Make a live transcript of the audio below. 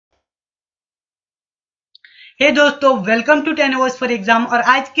हे दोस्तों, welcome to 10 hours for exam. और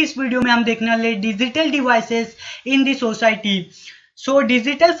आज की इस वीडियो में हम देखने वाले digital devices in the society.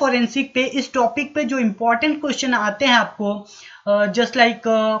 Digital forensic पे इस टॉपिक पे जो इंपॉर्टेंट क्वेश्चन आते हैं आपको, just like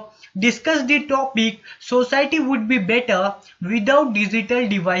discuss the topic society would be better without digital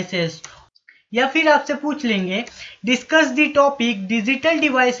devices, या फिर आपसे पूछ लेंगे discuss the topic digital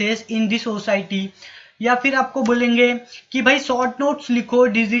devices in the society, या फिर आपको बोलेंगे कि भाई शॉर्ट नोट्स लिखो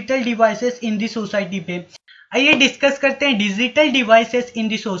digital devices in the society पे। आइए डिस्कस करते हैं digital devices in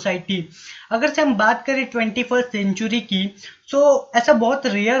the society. अगर से हम बात करें 21st सेंचुरी की, तो ऐसा बहुत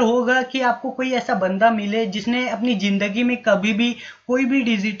रेयर होगा कि आपको कोई ऐसा बंदा मिले जिसने अपनी जिंदगी में कभी भी कोई भी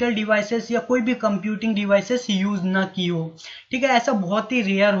डिजिटल डिवाइसेस या कोई भी कंप्यूटिंग डिवाइसेस यूज ना की हो। ठीक है, ऐसा बहुत ही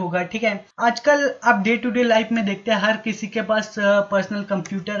रेयर होगा। ठीक है, आजकल आप डे टू डे लाइफ में देखते हैं हर किसी के पास पर्सनल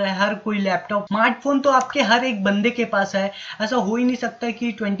कंप्यूटर है, हर कोई लैपटॉप, स्मार्टफोन तो आपके हर एक बंदे के पास है। ऐसा हो ही नहीं सकता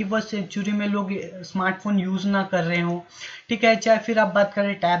कि 21st सेंचुरी में लोग स्मार्टफोन यूज ना कर रहे हो। ठीक है, चाहे फिर आप बात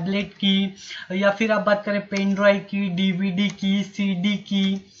करें टैबलेट की, या फिर आप बात करें पेन ड्राइव की, डीवीडी की, सीडी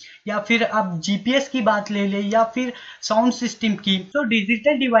की, या फिर आप जीपीएस की बात ले ले, या फिर साउंड सिस्टम की। तो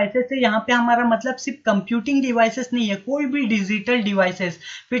डिजिटल डिवाइसेस से यहाँ पे हमारा मतलब सिर्फ कंप्यूटिंग डिवाइसेस नहीं है, कोई भी डिजिटल डिवाइसेस,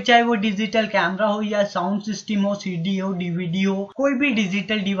 फिर चाहे वो डिजिटल कैमरा हो या साउंड सिस्टम हो, सीडी हो, डीवीडी हो, कोई भी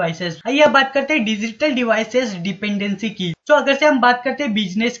डिजिटल डिवाइसेस। आइए अब बात करते हैं डिजिटल डिवाइसेस डिपेंडेंसी की। तो अगर से हम बात करते हैं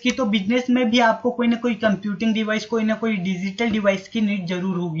बिजनेस की, तो बिजनेस में भी आपको कोई ना कोई कंप्यूटिंग डिवाइस, कोई ना कोई डिजिटल डिवाइस की नीड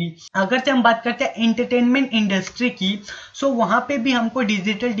जरूर होगी। अगर से हम बात करते हैं एंटरटेनमेंट इंडस्ट्री की, सो वहां पे भी हमको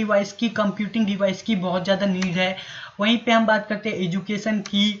डिजिटल डिवाइस की, कंप्यूटिंग डिवाइस की बहुत ज्यादा नीड है। वहीं पे हम बात करते हैं एजुकेशन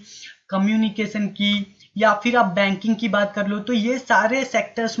की, कम्युनिकेशन की, या फिर आप बैंकिंग की बात कर लो, तो ये सारे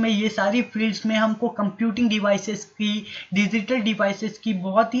सेक्टर्स में, ये सारी फील्ड्स में हमको कंप्यूटिंग डिवाइसेस की, डिजिटल डिवाइसेस की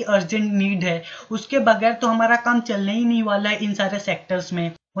बहुत ही अर्जेंट नीड है। उसके बगैर तो हमारा काम चलने ही नहीं वाला है इन सारे सेक्टर्स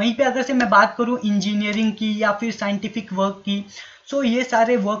में। वहीं पे अगर से मैं बात करूं इंजीनियरिंग की या फिर साइंटिफिक वर्क की, सो ये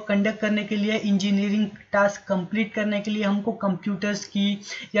सारे वर्क कंडक्ट करने के लिए, इंजीनियरिंग टास्क कंप्लीट करने के लिए हमको कंप्यूटर्स की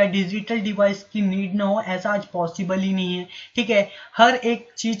या डिजिटल डिवाइस की नीड ना हो, ऐसा आज पॉसिबल ही नहीं है। ठीक है, हर एक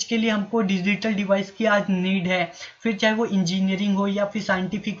चीज के लिए हमको डिजिटल डिवाइस की आज नीड है। फिर चाहे वो इंजीनियरिंग हो या फिर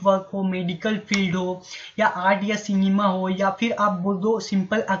साइंटिफिक वर्क हो, मेडिकल फील्ड हो, या आर्ट या सिनेमा हो, या फिर आप बोल दो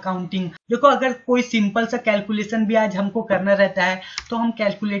सिंपल अकाउंटिंग। देखो, अगर कोई सिंपल सा कैलकुलेशन भी आज हमको करना रहता है तो हम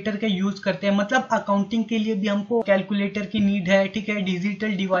कैलकुलेटर का यूज करते हैं। मतलब अकाउंटिंग के लिए भी हमको कैलकुलेटर की नीड है। ठीक है,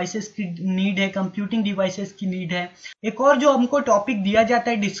 डिजिटल डिवाइसेस की नीड है, कंप्यूटिंग डिवाइसेस की नीड है। एक और जो हमको टॉपिक दिया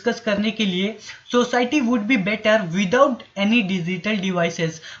जाता है डिस्कस करने के लिए, society would be better without any digital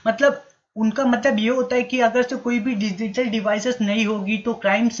devices. मतलब उनका मतलब ये होता है कि अगर से कोई भी डिजिटल डिवाइसेस नहीं होगी तो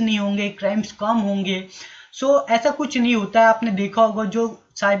क्राइम्स नहीं होंगे, क्राइम्स कम होंगे। ऐसा कुछ नहीं होता है। आपने देखा होगा जो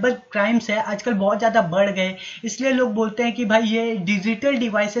साइबर क्राइम्स है आजकल बहुत ज़्यादा बढ़ गए, इसलिए लोग बोलते हैं कि भाई ये डिजिटल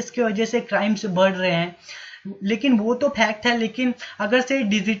डिवाइसेस की वजह से क्राइम्स बढ़ रहे हैं। लेकिन वो तो फैक्ट है, लेकिन अगर से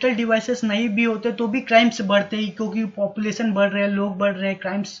डिजिटल डिवाइसेस नहीं भी होते तो भी क्राइम्स बढ़ते ही, क्योंकि पॉपुलेशन बढ़ रहे हैं, लोग बढ़ रहे हैं,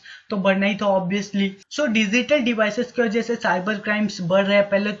 क्राइम्स तो बढ़ना ही था ऑब्वियसली। डिजिटल डिवाइसेस की वजह से साइबर क्राइम्स बढ़ रहे हैं।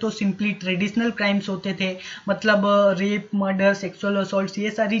 पहले तो सिंपली ट्रेडिशनल क्राइम्स होते थे, मतलब रेप, मर्डर, सेक्सुअल असॉल्ट, ये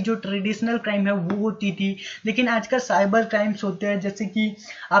सारी जो ट्रेडिशनल क्राइम है वो होती थी। लेकिन आजकल साइबर क्राइम्स होते हैं, जैसे कि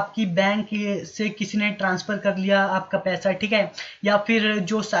आपकी बैंक से किसी ने ट्रांसफर कर लिया आपका पैसा, ठीक है, या फिर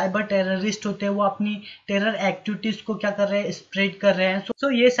जो साइबर टेररिस्ट होते हैं वो अपनी टेरर एक्टिविटीज को क्या कर रहे हैं, स्प्रेड कर रहे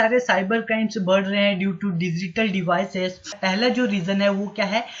हैं। ये सारे साइबर क्राइम्स बढ़ रहे हैं ड्यू टू डिजिटल डिवाइसेस। पहला जो रीजन है वो क्या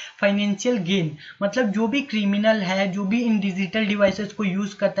है, फाइनेंशियल गेन। मतलब जो भी क्रिमिनल है, जो भी इन डिजिटल डिवाइसेस को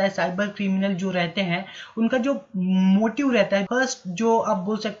यूज करता है, साइबर क्रिमिनल जो रहते हैं, उनका जो मोटिव रहता है, फर्स्ट जो आप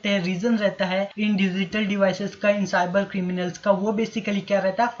बोल सकते हैं रीजन रहता है इन डिजिटल डिवाइसेस का, इन साइबर क्रिमिनल्स का, वो बेसिकली क्या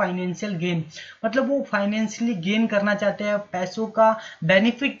रहता है, फाइनेंशियल गेन। मतलब वो फाइनेंशियली गेन करना चाहते हैं, पैसों का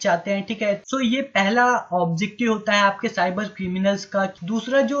बेनिफिट चाहते हैं। ठीक है, ये पहला ऑब्जेक्टिव होता है आपके साइबर क्रिमिनल्स का।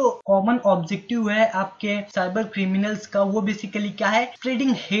 दूसरा जो कॉमन ऑब्जेक्टिव है आपके साइबर क्रिमिनल्स का, वो बेसिकली क्या है,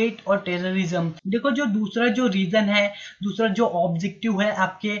 स्प्रेडिंग हेट और टेररिज्म। देखो, जो दूसरा जो रीजन है, दूसरा जो ऑब्जेक्टिव है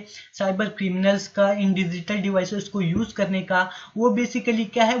आपके साइबर क्रिमिनल्स का इन डिजिटल डिवाइसेस को यूज करने का, वो बेसिकली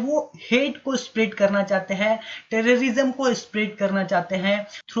क्या है, वो हेट को स्प्रेड करना चाहते हैं, टेररिज्म को स्प्रेड करना चाहते हैं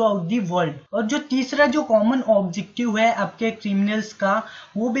थ्रू आउट दी वर्ल्ड। और जो तीसरा जो कॉमन ऑब्जेक्टिव है आपके क्रिमिनल्स का,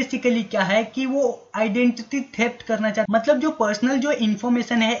 वो बेसिकली क्या है कि वो आइडेंटिटी थेफ्ट करना चाहता है। मतलब जो पर्सनल जो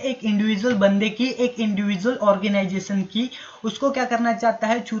इंफॉर्मेशन है एक इंडिविजुअल बंदे की, एक इंडिविजुअल ऑर्गेनाइजेशन की, उसको क्या करना चाहता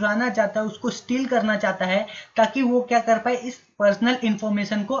है, चुराना चाहता है, उसको स्टील करना चाहता है, ताकि वो क्या कर पाए, इस पर्सनल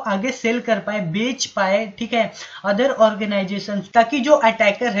इंफॉर्मेशन को आगे सेल कर पाए, बेच पाए, ठीक है, अदर ऑर्गेनाइजेशन, ताकि जो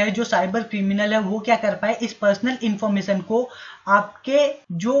अटैकर है, जो साइबर क्रिमिनल है, वो क्या कर पाए, इस पर्सनल इंफॉर्मेशन को आपके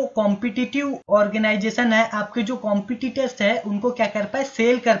जो कॉम्पिटिटिव ऑर्गेनाइजेशन है, आपके जो कॉम्पिटिटर्स है, उनको क्या कर पाए,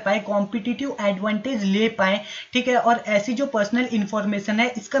 सेल कर पाए, कॉम्पिटिटिव एडवांटेज ले पाए, ठीक है, और ऐसी जो पर्सनल इंफॉर्मेशन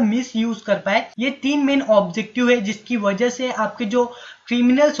है इसका मिस यूज कर पाए। ये 3 मेन ऑब्जेक्टिव है जिसकी वजह से आपके जो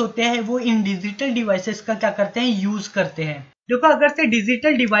क्रिमिनल्स होते हैं वो इन डिजिटल डिवाइसेस का क्या करते हैं, यूज करते हैं। देखो, अगर से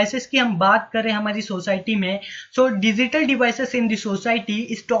डिजिटल डिवाइसेस की हम बात करें हमारी सोसाइटी में, so digital devices in the society,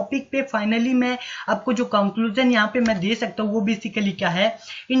 इस टॉपिक पे फाइनली मैं आपको जो कंक्लूजन यहाँ पे मैं दे सकता हूँ वो बेसिकली क्या है,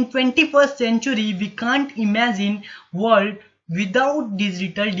 इन 21st century we can't imagine world without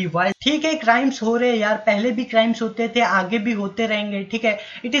digital device. ठीक है, क्राइम्स हो रहे हैं यार, पहले भी क्राइम्स होते थे, आगे भी होते रहेंगे, ठीक है।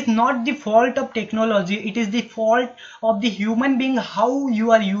 It is not the fault of technology, it is the fault of the human being, how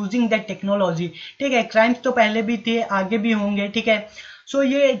you are using that technology, ठीक है। क्राइम्स तो पहले भी थे, आगे भी होंगे, ठीक है। सो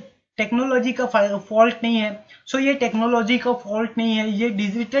ये टेक्नोलॉजी का फॉल्ट नहीं है, सो ये टेक्नोलॉजी का फॉल्ट नहीं है, ये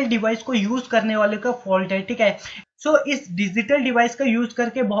डिजिटल डिवाइस को यूज करने वाले का फॉल्ट है, ठीक है। सो इस डिजिटल डिवाइस का यूज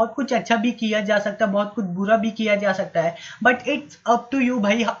करके बहुत कुछ अच्छा भी किया जा सकता है, बहुत कुछ बुरा भी किया जा सकता है, but it's up to you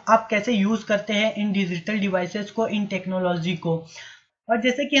भाई, आप कैसे यूज करते हैं इन डिजिटल डिवाइसेस को, इन टेक्नोलॉजी को। और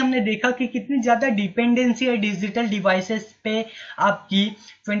जैसे कि हमने देखा कि कितनी ज्यादा डिपेंडेंसी है डिजिटल डिवाइसेस पे आपकी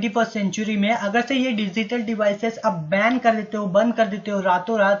 21st सेंचुरी में। अगर से ये डिजिटल डिवाइसेस आप बैन कर देते हो, बंद कर देते हो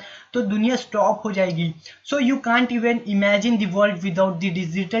रातों रात, तो दुनिया स्टॉप हो जाएगी। So you can't even imagine the world without the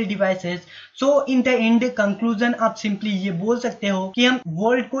digital devices. So in the end conclusion आप सिंपली ये बोल सकते हो कि हम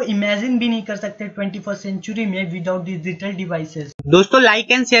वर्ल्ड को इमेजिन भी नहीं कर सकते 21st सेंचुरी में विदाउट डिजिटल डिवाइसेस। दोस्तों,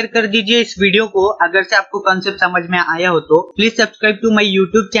 लाइक एंड शेयर कर दीजिए इस वीडियो को। अगर से आपको कॉन्सेप्ट समझ में आया हो तो please subscribe to my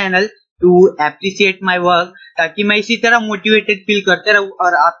YouTube channel to appreciate my work, ताकि मैं इसी तरह मोटिवेटेड फील करते रहूं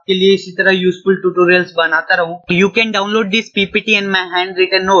और आपके लिए इसी तरह यूजफुल ट्यूटोरियल्स बनाता रहूं। You can download this PPT and my hand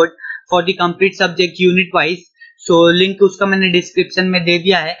written note for the complete subject unit wise. So link उसका मैंने डिस्क्रिप्शन में दे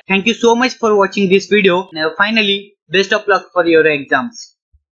दिया है। Thank you so much for watching this video. Finally best of luck for your exams.